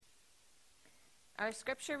Our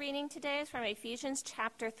scripture reading today is from Ephesians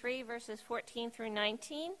chapter 3, verses 14 through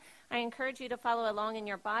 19. I encourage you to follow along in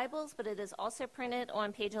your Bibles, but it is also printed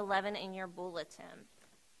on page 11 in your bulletin.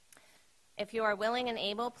 If you are willing and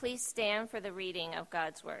able, please stand for the reading of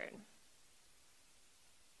God's Word.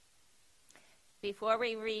 Before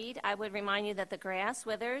we read, I would remind you that the grass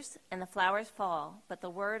withers and the flowers fall, but the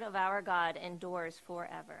Word of our God endures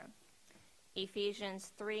forever.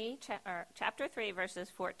 Ephesians chapter 3,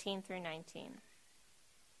 verses 14 through 19.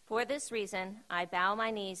 For this reason, I bow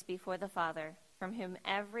my knees before the Father, from whom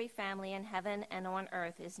every family in heaven and on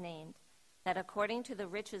earth is named, that according to the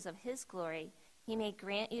riches of his glory, he may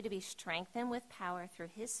grant you to be strengthened with power through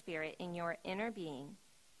his Spirit in your inner being,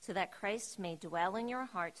 so that Christ may dwell in your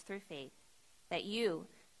hearts through faith, that you,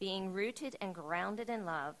 being rooted and grounded in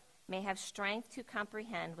love, may have strength to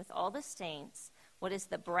comprehend with all the saints what is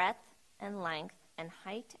the breadth and length and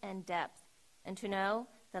height and depth, and to know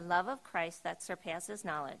the love of Christ that surpasses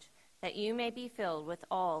knowledge, that you may be filled with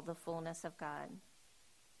all the fullness of God.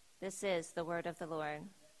 This is the word of the Lord.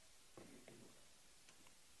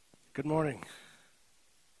 Good morning.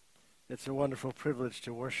 It's a wonderful privilege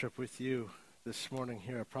to worship with you this morning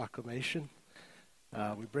here at Proclamation.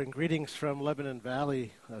 We bring greetings from Lebanon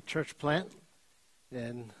Valley Church Plant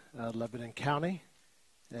in Lebanon County,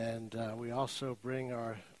 and we also bring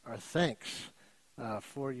our thanks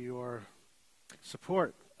for your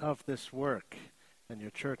support of this work and your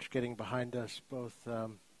church getting behind us both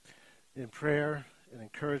in prayer and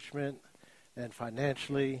encouragement and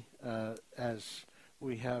financially as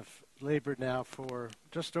we have labored now for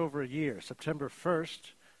just over a year. September 1st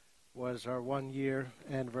was our 1-year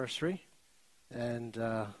anniversary, and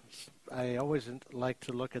I always like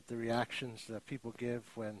to look at the reactions that people give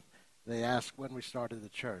when they ask when we started the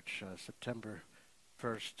church, September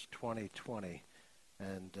 1st, 2020.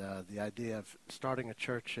 And the idea of starting a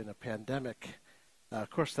church in a pandemic, of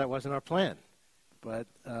course, that wasn't our plan. But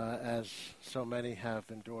as so many have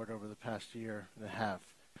endured over the past year and a half,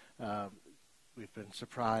 we've been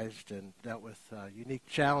surprised and dealt with unique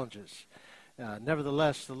challenges.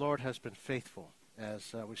 Nevertheless, the Lord has been faithful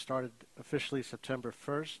as we started officially September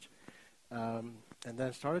 1st and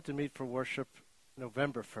then started to meet for worship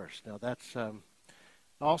November 1st. Now, that's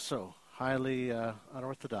also highly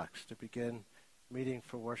unorthodox to begin meeting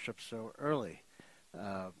for worship so early.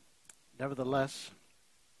 Nevertheless,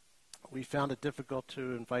 we found it difficult to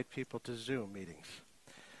invite people to Zoom meetings.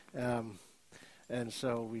 And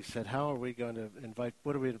so we said, how are we going to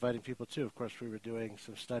what are we inviting people to? Of course, we were doing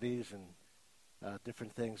some studies and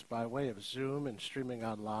different things by way of Zoom and streaming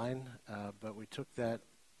online, but we took that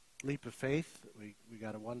leap of faith. We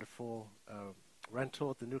got a wonderful rental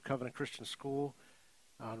at the New Covenant Christian School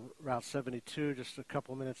on Route 72, just a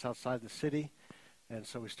couple minutes outside the city. And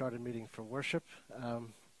so we started meeting for worship,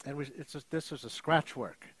 and this was a scratch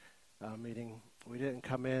work meeting. We didn't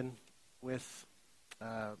come in with,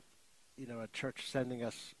 a church sending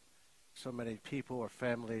us so many people or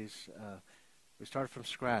families. We started from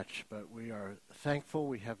scratch, but we are thankful.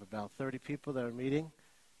 We have about 30 people that are meeting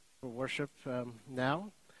for worship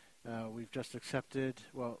now. We've just accepted,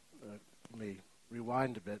 let me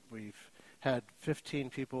rewind a bit. We've had 15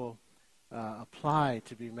 people apply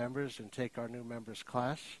to be members and take our new members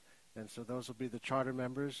class. And so those will be the charter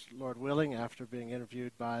members, Lord willing, after being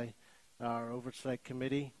interviewed by our oversight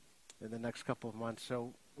committee in the next couple of months.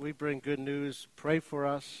 So we bring good news. Pray for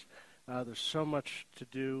us. There's so much to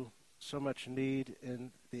do, so much need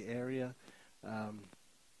in the area.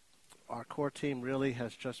 Our core team really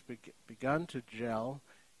has just begun to gel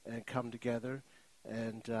and come together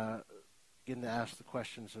and begin to ask the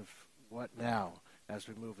questions of what now, as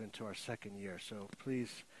we move into our second year. So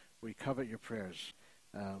please, we covet your prayers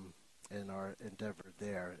in our endeavor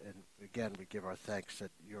there. And again, we give our thanks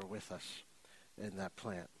that you're with us in that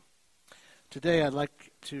plant. Today, I'd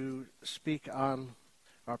like to speak on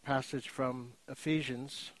our passage from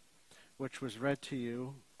Ephesians, which was read to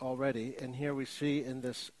you already. And here we see in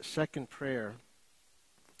this second prayer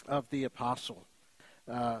of the apostle,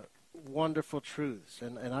 wonderful truths.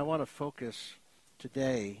 And I want to focus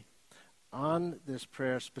today on this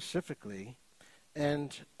prayer specifically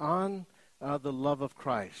and on the love of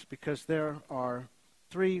Christ, because there are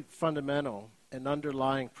three fundamental and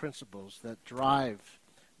underlying principles that drive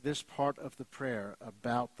this part of the prayer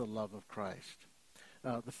about the love of Christ.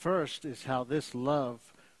 The first is how this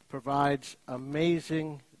love provides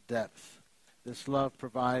amazing depth. This love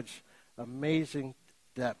provides amazing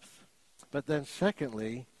depth. But then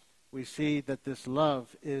secondly, we see that this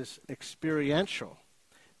love is experiential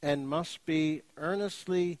and must be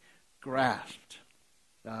earnestly grasped.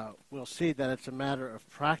 We'll see that it's a matter of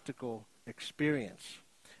practical experience.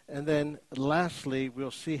 And then lastly,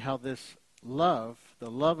 we'll see how this love,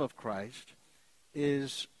 the love of Christ,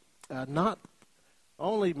 is not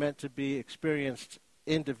only meant to be experienced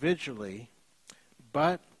individually,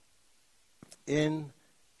 but in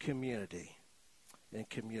community. In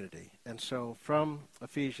community. And so from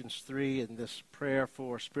Ephesians 3 and this prayer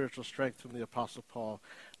for spiritual strength from the Apostle Paul,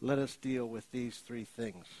 let us deal with these three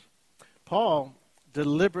things. Paul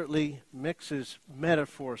deliberately mixes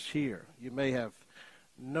metaphors here. You may have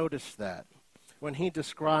noticed that. When he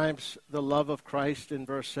describes the love of Christ in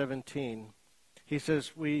verse 17, he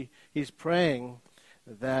says he's praying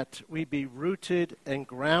that we be rooted and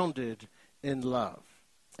grounded in love.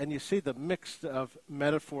 And you see the mix of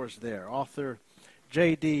metaphors there. Author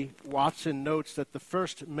J.D. Watson notes that the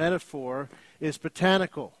first metaphor is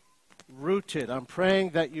botanical, rooted. I'm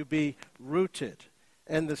praying that you be rooted.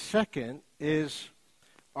 And the second is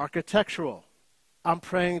architectural. I'm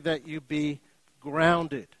praying that you be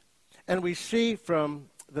grounded. And we see from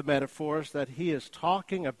the metaphors that he is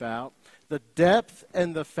talking about the depth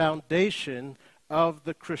and the foundation of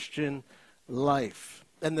the Christian life.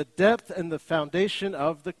 And the depth and the foundation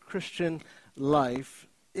of the Christian life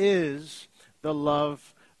is the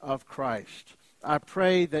love of Christ. I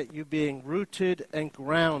pray that you being rooted and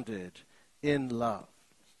grounded in love.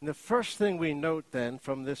 And the first thing we note then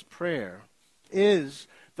from this prayer is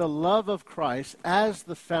the love of Christ as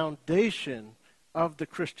the foundation of the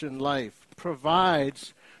Christian life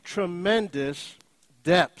provides tremendous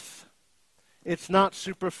depth. It's not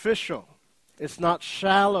superficial. It's not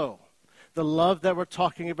shallow. The love that we're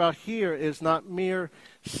talking about here is not mere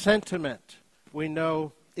sentiment. We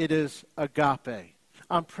know it is agape.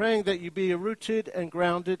 I'm praying that you be rooted and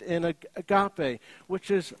grounded in agape, which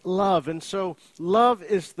is love. And so love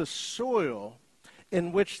is the soil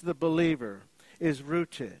in which the believer is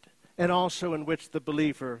rooted and also in which the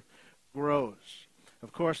believer grows.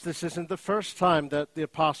 Of course, this isn't the first time that the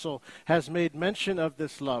apostle has made mention of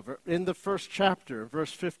this love. In the first chapter,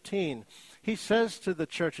 verse 15, he says to the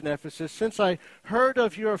church in Ephesus, "Since I heard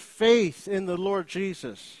of your faith in the Lord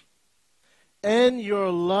Jesus and your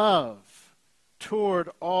love toward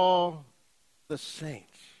all the saints."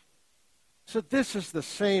 So this is the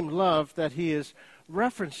same love that he is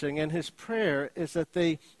referencing, and his prayer is that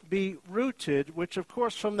they be rooted, which of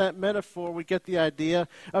course from that metaphor we get the idea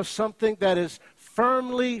of something that is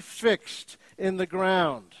firmly fixed in the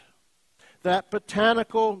ground. That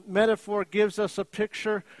botanical metaphor gives us a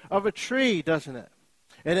picture of a tree, doesn't it?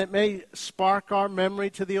 And it may spark our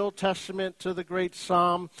memory to the Old Testament, to the great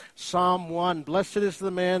Psalm, Psalm 1. "Blessed is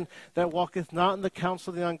the man that walketh not in the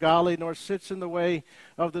counsel of the ungodly, nor sits in the way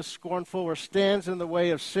of the scornful, or stands in the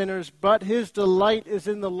way of sinners. But his delight is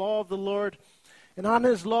in the law of the Lord, and on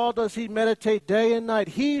his law does he meditate day and night.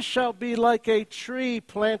 He shall be like a tree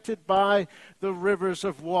planted by the rivers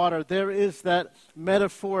of water." There is that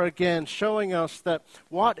metaphor again, showing us that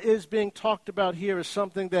what is being talked about here is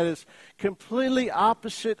something that is completely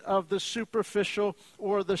opposite of the superficial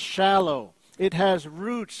or the shallow. It has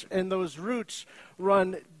roots, and those roots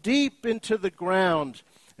run deep into the ground.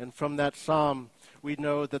 And from that psalm, we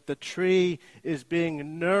know that the tree is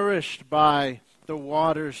being nourished by the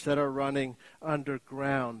waters that are running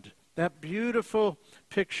underground. That beautiful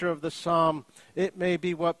picture of the psalm, it may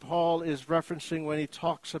be what Paul is referencing when he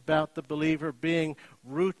talks about the believer being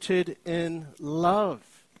rooted in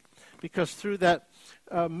love. Because through that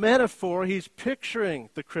metaphor, he's picturing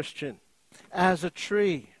the Christian as a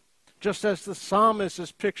tree, just as the psalmist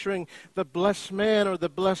is picturing the blessed man or the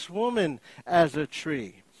blessed woman as a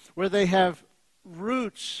tree, where they have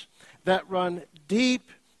roots that run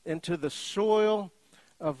deep into the soil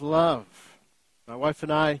of love. My wife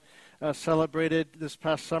and I celebrated this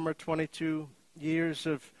past summer 22 years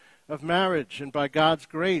of marriage, and by God's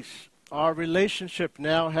grace, our relationship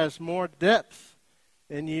now has more depth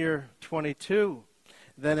in year 22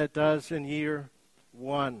 than it does in year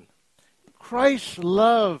 1. Christ's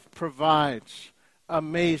love provides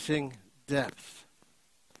amazing depth.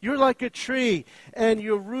 You're like a tree, and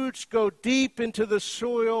your roots go deep into the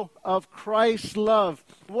soil of Christ's love.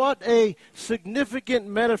 What a significant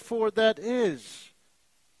metaphor that is.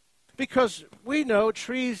 Because we know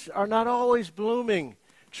trees are not always blooming.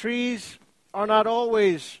 Trees are not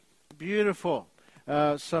always beautiful.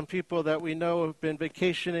 Some people that we know have been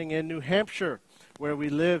vacationing in New Hampshire, where we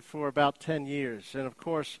lived for about 10 years. And of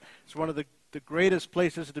course, it's one of the greatest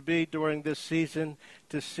places to be during this season,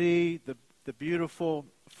 to see the beautiful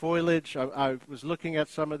foliage. I was looking at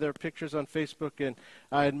some of their pictures on Facebook, and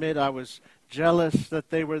I admit I was jealous that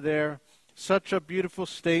they were there. Such a beautiful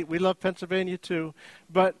state. We love Pennsylvania too,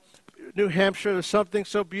 but New Hampshire, there's something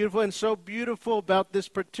so beautiful, and so beautiful about this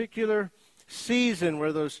particular season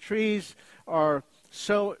where those trees are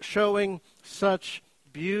showing such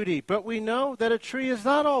beauty. But we know that a tree is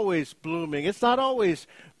not always blooming. It's not always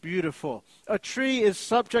beautiful. A tree is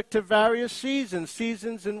subject to various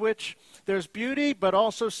seasons in which there's beauty, but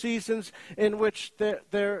also seasons in which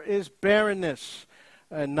there is barrenness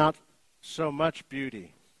and not so much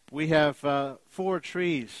beauty. We have 4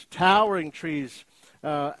 trees, towering trees,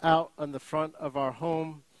 out on the front of our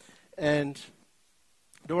home. And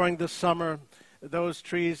during the summer, those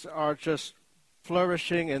trees are just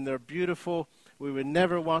flourishing and they're beautiful. We would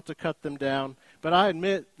never want to cut them down. But I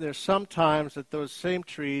admit there's some times that those same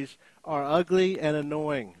trees are ugly and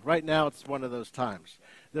annoying. Right now it's one of those times.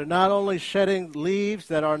 They're not only shedding leaves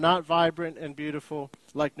that are not vibrant and beautiful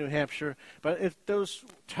like New Hampshire, but those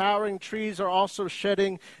towering trees are also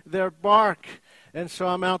shedding their bark. And so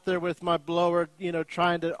I'm out there with my blower,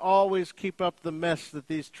 trying to always keep up the mess that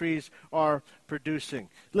these trees are producing.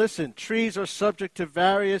 Listen, trees are subject to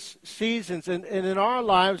various seasons, and in our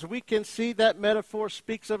lives we can see that metaphor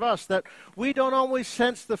speaks of us, that we don't always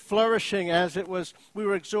sense the flourishing as we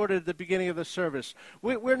were exhorted at the beginning of the service.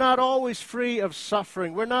 We're not always free of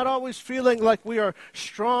suffering. We're not always feeling like we are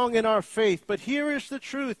strong in our faith. But here is the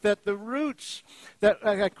truth, that the roots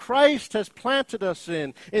that Christ has planted us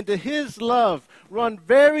into His love, run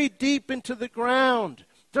very deep into the ground.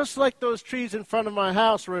 Just like those trees in front of my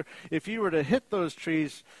house, where if you were to hit those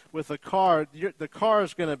trees with a car, the car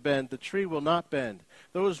is going to bend, the tree will not bend.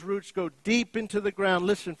 Those roots go deep into the ground.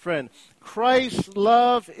 Listen, friend, Christ's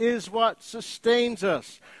love is what sustains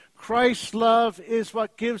us. Christ's love is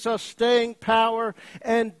what gives us staying power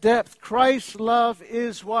and depth. Christ's love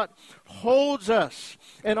is what holds us.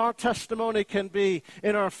 And our testimony can be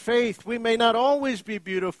in our faith. We may not always be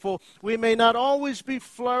beautiful. We may not always be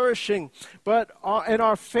flourishing. But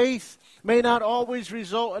our faith may not always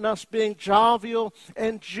result in us being jovial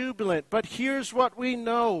and jubilant. But here's what we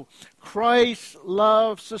know. Christ's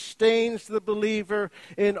love sustains the believer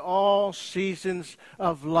in all seasons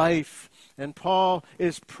of life. And Paul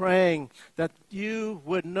is praying that you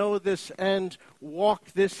would know this and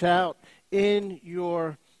walk this out in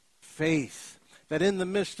your faith. That in the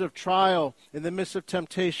midst of trial, in the midst of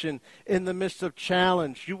temptation, in the midst of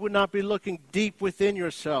challenge, you would not be looking deep within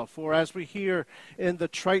yourself. Or as we hear in the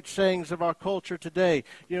trite sayings of our culture today,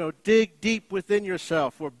 dig deep within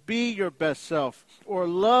yourself, or be your best self, or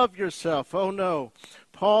love yourself. Oh no.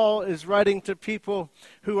 Paul is writing to people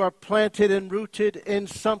who are planted and rooted in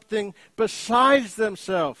something besides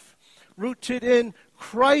themselves, rooted in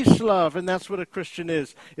Christ's love. And that's what a Christian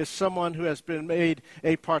is someone who has been made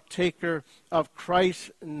a partaker of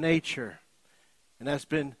Christ's nature and has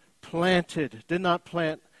been planted, did not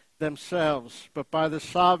plant themselves, but by the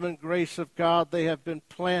sovereign grace of God they have been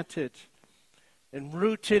planted and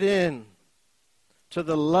rooted in to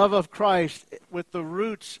the love of Christ, with the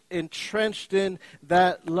roots entrenched in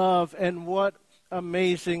that love. And what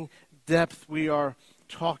amazing depth we are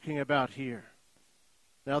talking about here.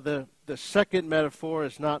 Now, the second metaphor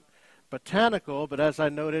is not botanical, but as I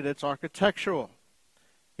noted, it's architectural.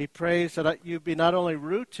 He prays that you be not only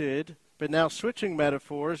rooted, but now switching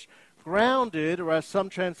metaphors, grounded, or as some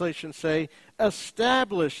translations say,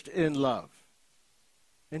 established in love.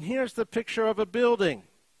 And here's the picture of a building.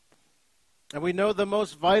 And we know the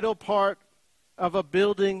most vital part of a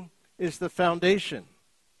building is the foundation.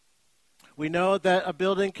 We know that a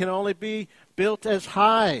building can only be built as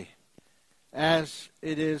high as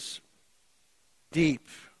it is deep.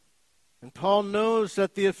 And Paul knows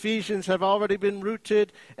that the Ephesians have already been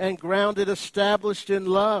rooted and grounded, established in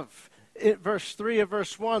love. In verse 3 of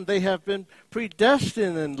verse 1, they have been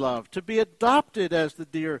predestined in love to be adopted as the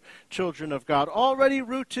dear children of God, already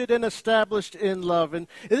rooted and established in love. And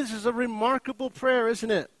this is a remarkable prayer,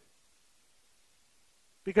 isn't it?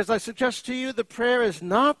 Because I suggest to you the prayer is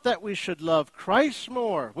not that we should love Christ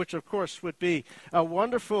more, which of course would be a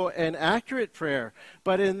wonderful and accurate prayer,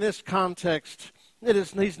 but in this context,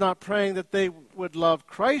 he's not praying that they would love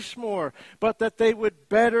Christ more, but that they would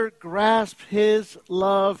better grasp His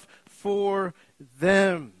love for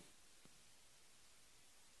them.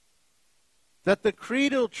 That the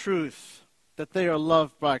creedal truth that they are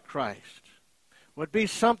loved by Christ would be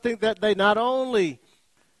something that they not only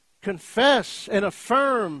confess and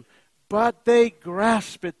affirm, but they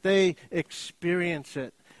grasp it, they experience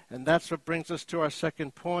it. And that's what brings us to our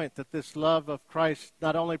second point, that this love of Christ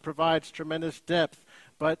not only provides tremendous depth,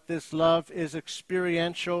 but this love is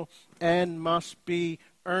experiential and must be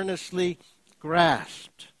earnestly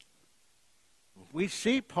grasped. We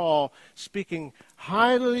see Paul speaking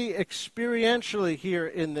highly experientially here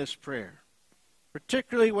in this prayer.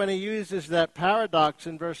 particularly when he uses that paradox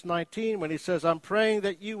in verse 19 when he says, I'm praying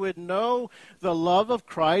that you would know the love of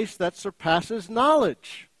Christ that surpasses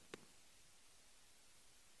knowledge.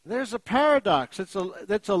 There's a paradox. It's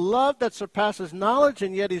a love that surpasses knowledge,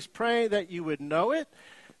 and yet he's praying that you would know it.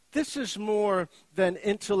 This is more than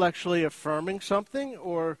intellectually affirming something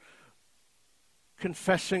or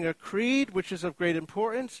confessing a creed, which is of great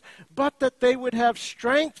importance, but that they would have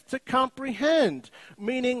strength to comprehend,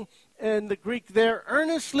 meaning in the Greek there,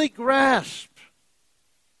 earnestly grasp.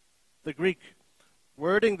 The Greek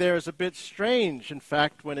wording there is a bit strange. In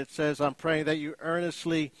fact, when it says, I'm praying that you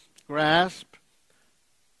earnestly grasp,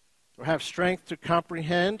 or have strength to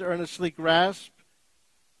comprehend, earnestly grasp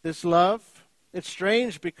this love. It's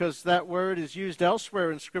strange because that word is used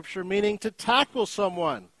elsewhere in Scripture, meaning to tackle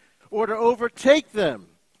someone, or to overtake them,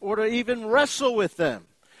 or to even wrestle with them.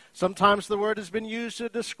 Sometimes the word has been used to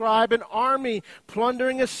describe an army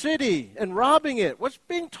plundering a city and robbing it. What's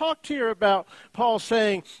being talked here about Paul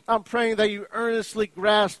saying, I'm praying that you earnestly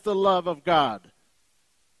grasp the love of God.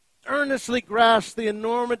 Earnestly grasp the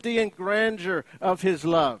enormity and grandeur of his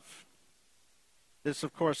love. This,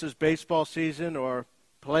 of course, is baseball season or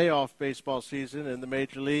playoff baseball season in the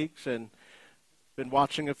major leagues, and been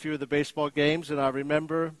watching a few of the baseball games, and I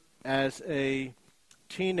remember as a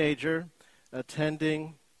teenager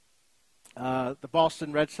attending the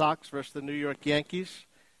Boston Red Sox versus the New York Yankees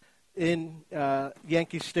in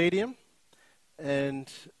Yankee Stadium.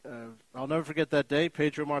 And I'll never forget that day.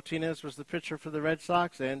 Pedro Martinez was the pitcher for the Red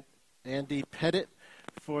Sox, and Andy Pettitte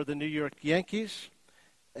for the New York Yankees.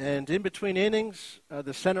 And in between innings,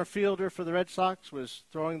 the center fielder for the Red Sox was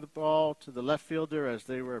throwing the ball to the left fielder as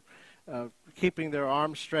they were keeping their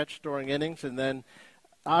arms stretched during innings. And then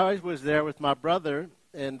I was there with my brother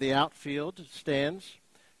in the outfield stands.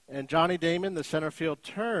 And Johnny Damon, the center field,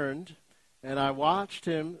 turned, and I watched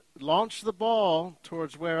him launch the ball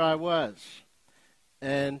towards where I was.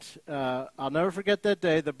 And I'll never forget that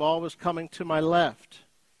day. The ball was coming to my left,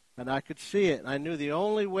 and I could see it. And I knew the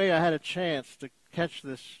only way I had a chance to catch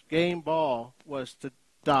this game ball was to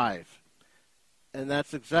dive. And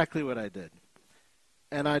that's exactly what I did.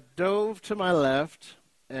 And I dove to my left,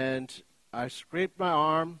 and I scraped my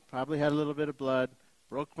arm, probably had a little bit of blood,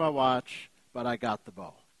 broke my watch, but I got the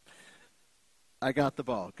ball. I got the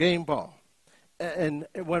ball, game ball. And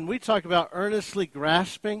when we talk about earnestly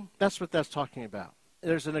grasping, that's what that's talking about.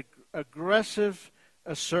 There's an aggressive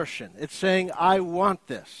assertion. It's saying, I want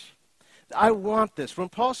this. I want this. When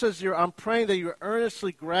Paul says here, I'm praying that you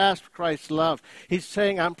earnestly grasp Christ's love, he's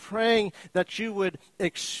saying, I'm praying that you would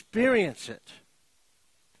experience it.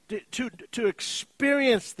 To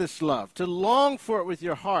experience this love, to long for it with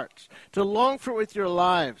your hearts, to long for it with your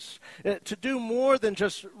lives, to do more than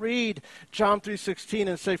just read John 3:16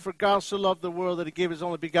 and say, for God so loved the world that he gave his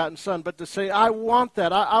only begotten Son, but to say, I want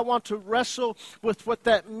that. I want to wrestle with what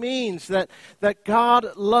that means, that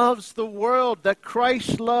God loves the world, that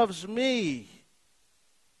Christ loves me.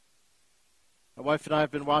 My wife and I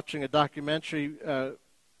have been watching a documentary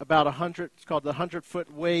about it's called The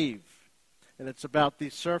 100-Foot Wave. And it's about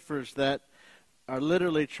these surfers that are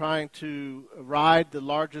literally trying to ride the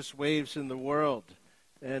largest waves in the world.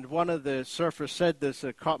 And one of the surfers said this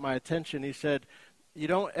that caught my attention. He said, you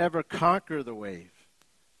don't ever conquer the wave,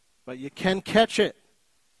 but you can catch it.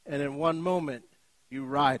 And in one moment, you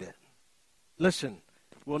ride it. Listen,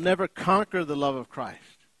 we'll never conquer the love of Christ.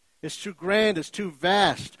 It's too grand, it's too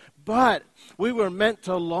vast. But we were meant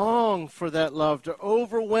to long for that love, to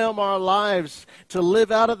overwhelm our lives, to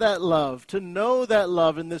live out of that love, to know that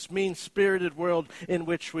love in this mean-spirited world in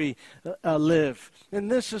which we live.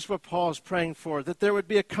 And this is what Paul's praying for, that there would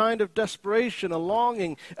be a kind of desperation, a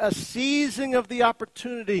longing, a seizing of the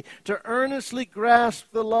opportunity to earnestly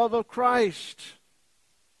grasp the love of Christ.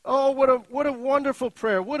 Oh, what a wonderful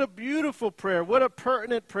prayer, what a beautiful prayer, what a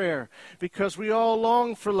pertinent prayer, because we all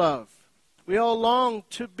long for love. We all long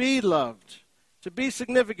to be loved, to be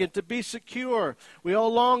significant, to be secure. We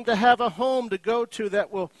all long to have a home to go to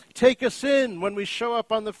that will take us in when we show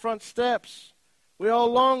up on the front steps. We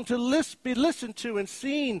all long to be listened to and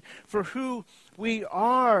seen for who we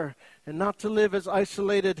are and not to live as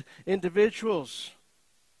isolated individuals.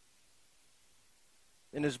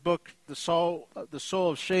 In his book, The Soul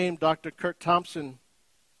of Shame, Dr. Kurt Thompson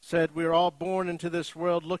said, we're all born into this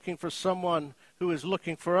world looking for someone who is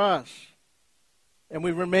looking for us. And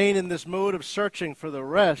we remain in this mode of searching for the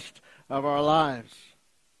rest of our lives.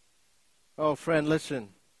 Oh, friend, listen.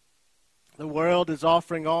 The world is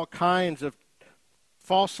offering all kinds of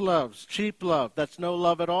false loves, cheap love. That's no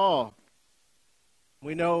love at all.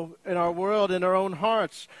 We know in our world, in our own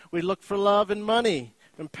hearts, we look for love in money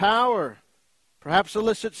and power, perhaps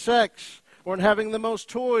illicit sex, or in having the most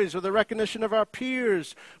toys, or the recognition of our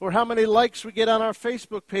peers, or how many likes we get on our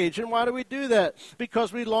Facebook page. And why do we do that?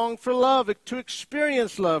 Because we long for love, to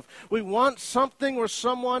experience love. We want something or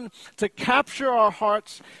someone to capture our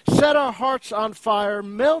hearts, set our hearts on fire,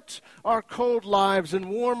 melt our cold lives, and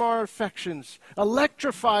warm our affections,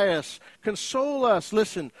 electrify us, console us.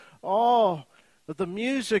 Listen, all of the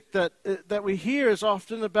music that we hear is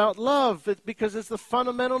often about love because it's the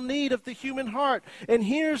fundamental need of the human heart. And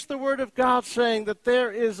here's the Word of God saying that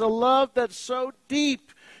there is a love that's so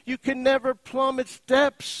deep you can never plumb its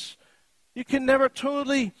depths. You can never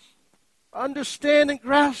totally understand and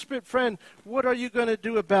grasp it, friend. What are you going to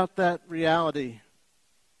do about that reality?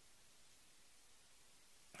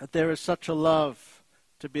 That there is such a love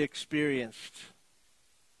to be experienced.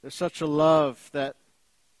 There's such a love that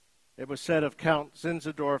it was said of Count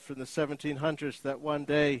Zinzendorf in the 1700s that one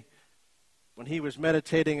day when he was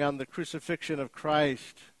meditating on the crucifixion of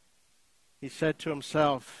Christ, he said to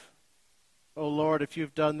himself, "Oh Lord, if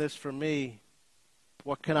you've done this for me,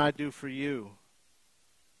 what can I do for you?"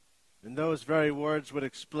 And those very words would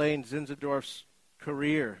explain Zinzendorf's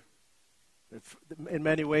career. In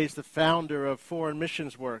many ways, the founder of foreign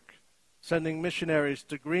missions work, sending missionaries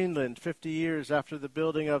to Greenland 50 years after the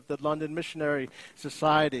building of the London Missionary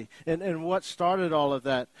Society. And what started all of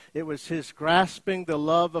that? It was his grasping the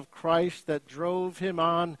love of Christ that drove him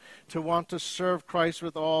on to want to serve Christ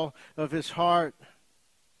with all of his heart.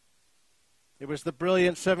 It was the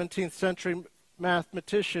brilliant 17th century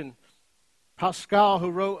mathematician Pascal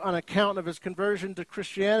who wrote on account of his conversion to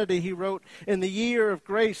Christianity. He wrote, "In the year of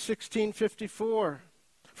grace, 1654,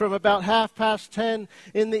 from about 10:30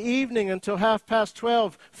 in the evening until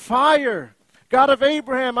 12:30, fire, God of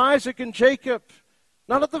Abraham, Isaac, and Jacob,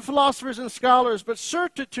 not of the philosophers and scholars, but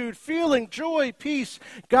certitude, feeling, joy, peace,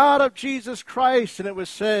 God of Jesus Christ." And it was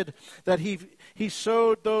said that he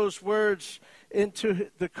sewed those words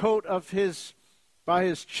into the coat of by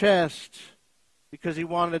his chest, because he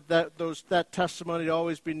wanted that testimony to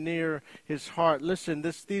always be near his heart. Listen,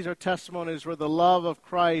 these are testimonies where the love of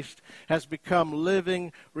Christ has become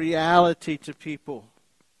living reality to people.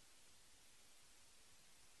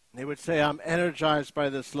 They would say, "I'm energized by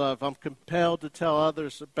this love. I'm compelled to tell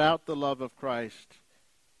others about the love of Christ."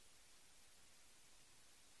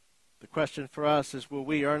 The question for us is, will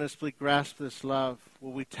we earnestly grasp this love?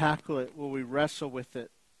 Will we tackle it? Will we wrestle with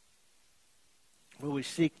it? Will we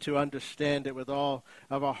seek to understand it with all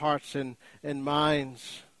of our hearts and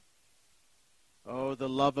minds? Oh, the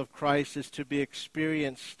love of Christ is to be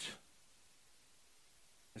experienced.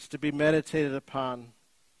 It's to be meditated upon.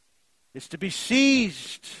 It's to be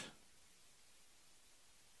seized.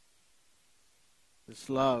 This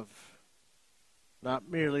love, not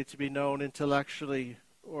merely to be known intellectually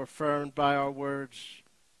or affirmed by our words,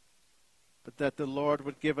 but that the Lord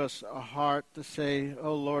would give us a heart to say,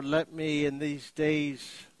 "Oh Lord, let me in these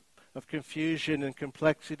days of confusion and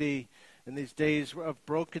complexity, in these days of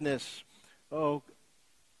brokenness, oh,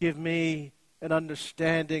 give me an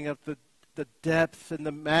understanding of the depth and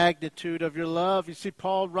the magnitude of your love." You see,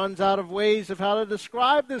 Paul runs out of ways of how to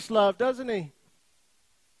describe this love, doesn't he?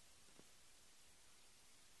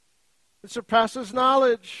 It surpasses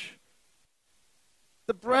knowledge.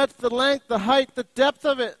 The breadth, the length, the height, the depth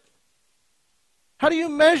of it. How do you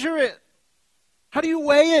measure it? How do you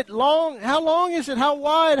weigh it? How long is it? How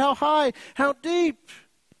wide? How high? How deep?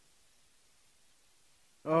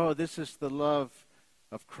 Oh, this is the love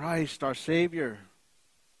of Christ, our Savior,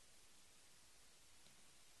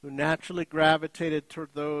 who naturally gravitated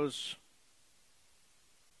toward those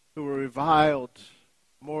who were reviled,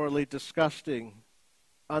 morally disgusting,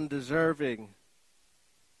 undeserving,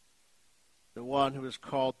 the one who is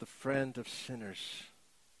called the friend of sinners.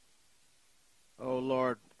 Oh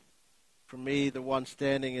Lord, for me, the one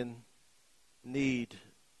standing in need,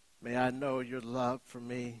 may I know your love for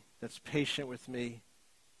me, that's patient with me,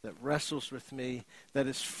 that wrestles with me, that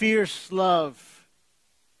is fierce love,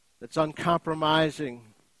 that's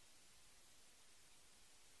uncompromising.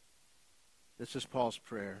 This is Paul's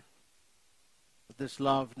prayer. But this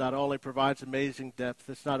love not only provides amazing depth,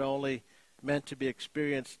 it's not only meant to be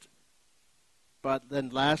experienced, but then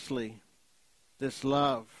lastly, this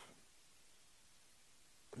love,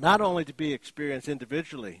 not only to be experienced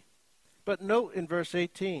individually, but note in verse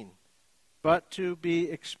 18, but to be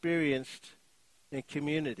experienced in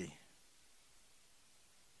community.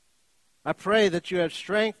 I pray that you have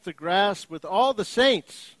strength to grasp with all the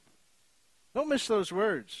saints. Don't miss those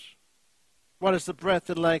words. What is the breadth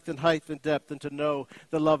and length and height and depth, and to know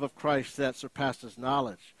the love of Christ that surpasses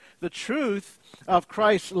knowledge. The truth of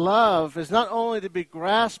Christ's love is not only to be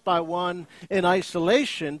grasped by one in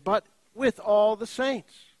isolation, but with all the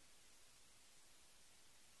saints.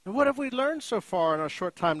 And what have we learned so far in our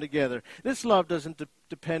short time together? This love doesn't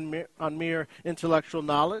depend on mere intellectual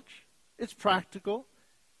knowledge. It's practical.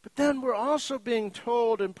 But then we're also being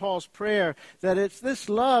told in Paul's prayer that this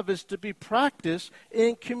love is to be practiced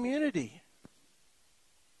in community.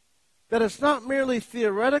 That it's not merely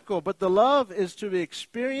theoretical, but the love is to be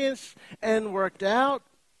experienced and worked out.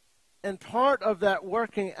 And part of that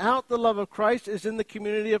working out the love of Christ is in the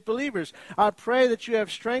community of believers. I pray that you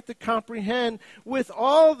have strength to comprehend with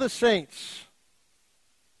all the saints.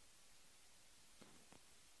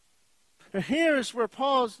 And here is where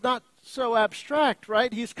Paul's not so abstract,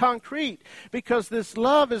 right? He's concrete, because this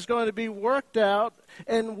love is going to be worked out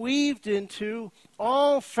and weaved into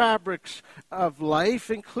all fabrics of life,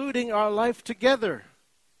 including our life together.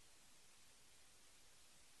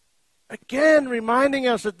 Again, reminding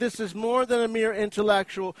us that this is more than a mere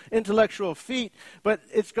intellectual feat, but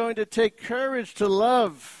it's going to take courage to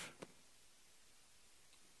love,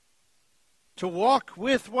 to walk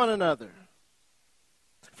with one another.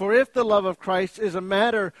 For if the love of Christ is a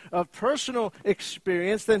matter of personal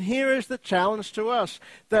experience, then here is the challenge to us,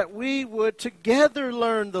 that we would together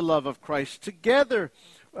learn the love of Christ, together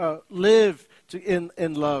live in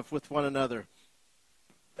love with one another.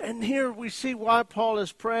 And here we see why Paul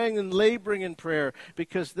is praying and laboring in prayer,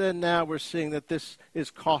 because then now we're seeing that this is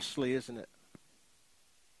costly, isn't it?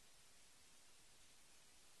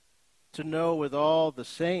 To know with all the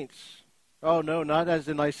saints. Oh, no, not as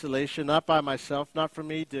in isolation, not by myself, not for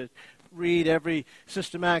me to read every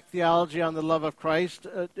systematic theology on the love of Christ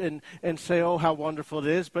and say, oh, how wonderful it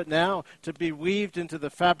is. But now to be weaved into the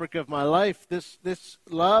fabric of my life, this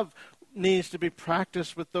love needs to be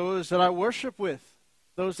practiced with those that I worship with,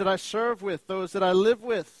 those that I serve with, those that I live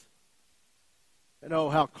with. And oh,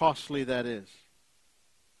 how costly that is.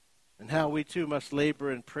 And how we too must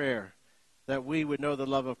labor in prayer that we would know the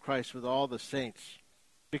love of Christ with all the saints.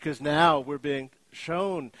 Because now we're being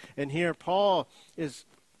shown, and here Paul is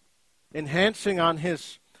enhancing on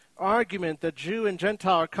his argument that Jew and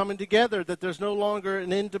Gentile are coming together, that there's no longer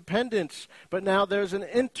an independence, but now there's an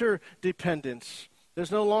interdependence. There's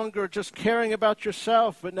no longer just caring about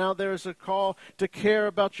yourself, but now there's a call to care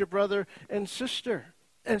about your brother and sister.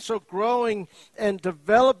 And so growing and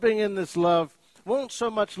developing in this love won't so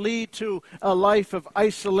much lead to a life of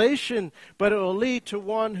isolation, but it will lead to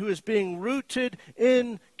one who is being rooted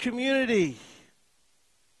in community.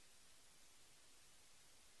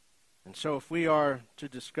 And so if we are to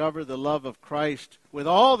discover the love of Christ with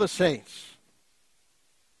all the saints,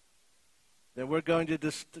 then we're going to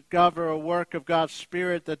discover a work of God's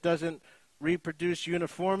Spirit that doesn't reproduce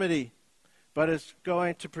uniformity, but is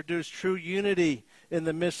going to produce true unity in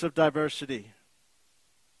the midst of diversity.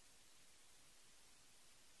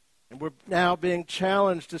 And we're now being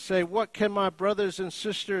challenged to say, what can my brothers and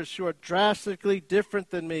sisters who are drastically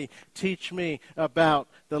different than me teach me about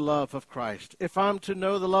the love of Christ? If I'm to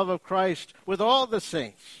know the love of Christ with all the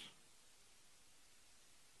saints,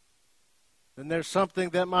 then there's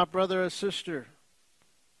something that my brother or sister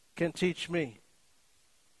can teach me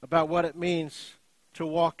about what it means to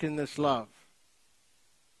walk in this love.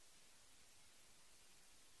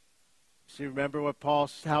 So you remember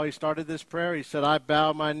how he started this prayer? He said, I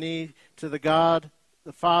bow my knee to the God,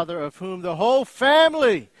 the Father, of whom the whole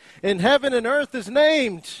family in heaven and earth is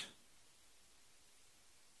named.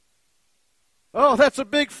 Oh, that's a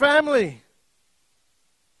big family.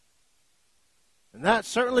 And that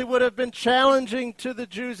certainly would have been challenging to the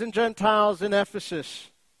Jews and Gentiles in Ephesus,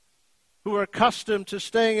 who are accustomed to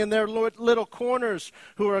staying in their little corners,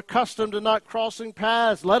 who are accustomed to not crossing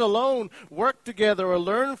paths, let alone work together or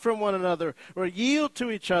learn from one another or yield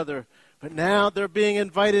to each other. But now they're being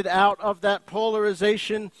invited out of that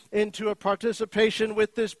polarization into a participation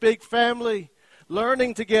with this big family,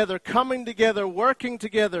 learning together, coming together, working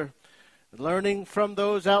together, learning from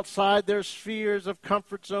those outside their spheres of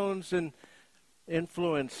comfort zones and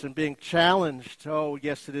influence, and being challenged. Oh,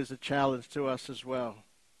 yes, it is a challenge to us as well,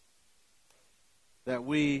 that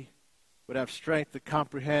we would have strength to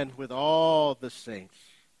comprehend with all the saints.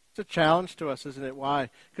 It's a challenge to us, isn't it? Why?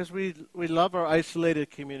 Because we love our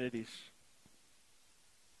isolated communities.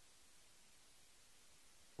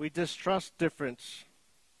 We distrust difference.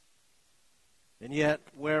 And yet,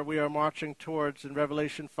 where we are marching towards in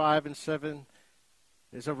Revelation 5 and 7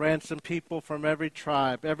 is a ransomed people from every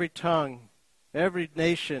tribe, every tongue, every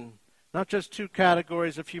nation. Not just two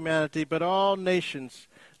categories of humanity, but all nations.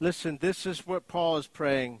 Listen, this is what Paul is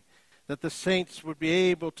praying, that the saints would be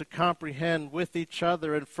able to comprehend with each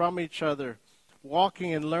other and from each other,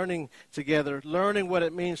 walking and learning together, learning what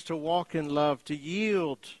it means to walk in love, to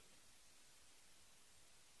yield,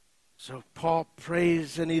 So Paul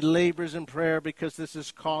prays and he labors in prayer because this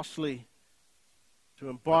is costly. To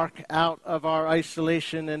embark out of our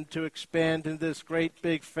isolation and to expand in this great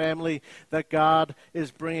big family that God is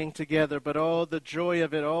bringing together. But oh, the joy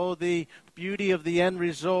of it, oh, the beauty of the end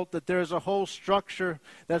result, that there's a whole structure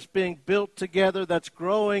that's being built together, that's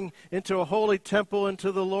growing into a holy temple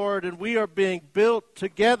into the Lord, and we are being built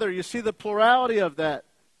together. You see the plurality of that.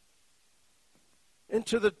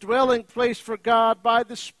 Into the dwelling place for God by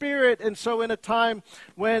the Spirit. And so in a time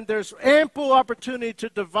when there's ample opportunity to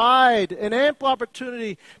divide, an ample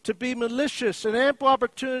opportunity to be malicious, an ample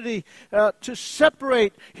opportunity to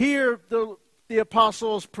separate, here the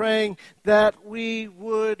apostles praying that we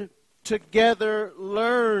would together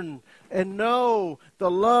learn and know the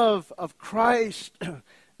love of Christ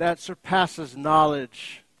that surpasses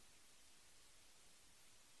knowledge.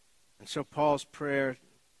 And so Paul's prayer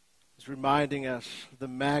is reminding us the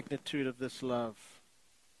magnitude of this love,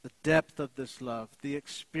 the depth of this love, the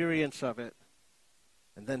experience of it,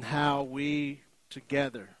 and then how we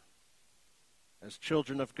together, as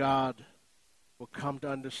children of God, will come to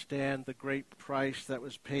understand the great price that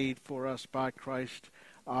was paid for us by Christ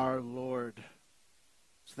our Lord,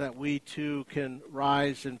 so that we too can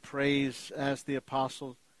rise in praise as the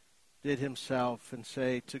apostle did himself and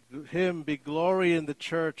say, to him be glory in the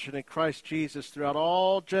church and in Christ Jesus throughout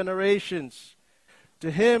all generations. To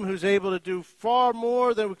him who's able to do far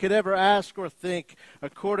more than we could ever ask or think,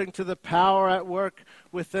 according to the power at work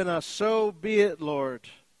within us. So be it, Lord,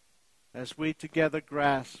 as we together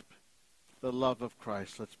grasp the love of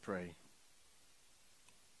Christ. Let's pray.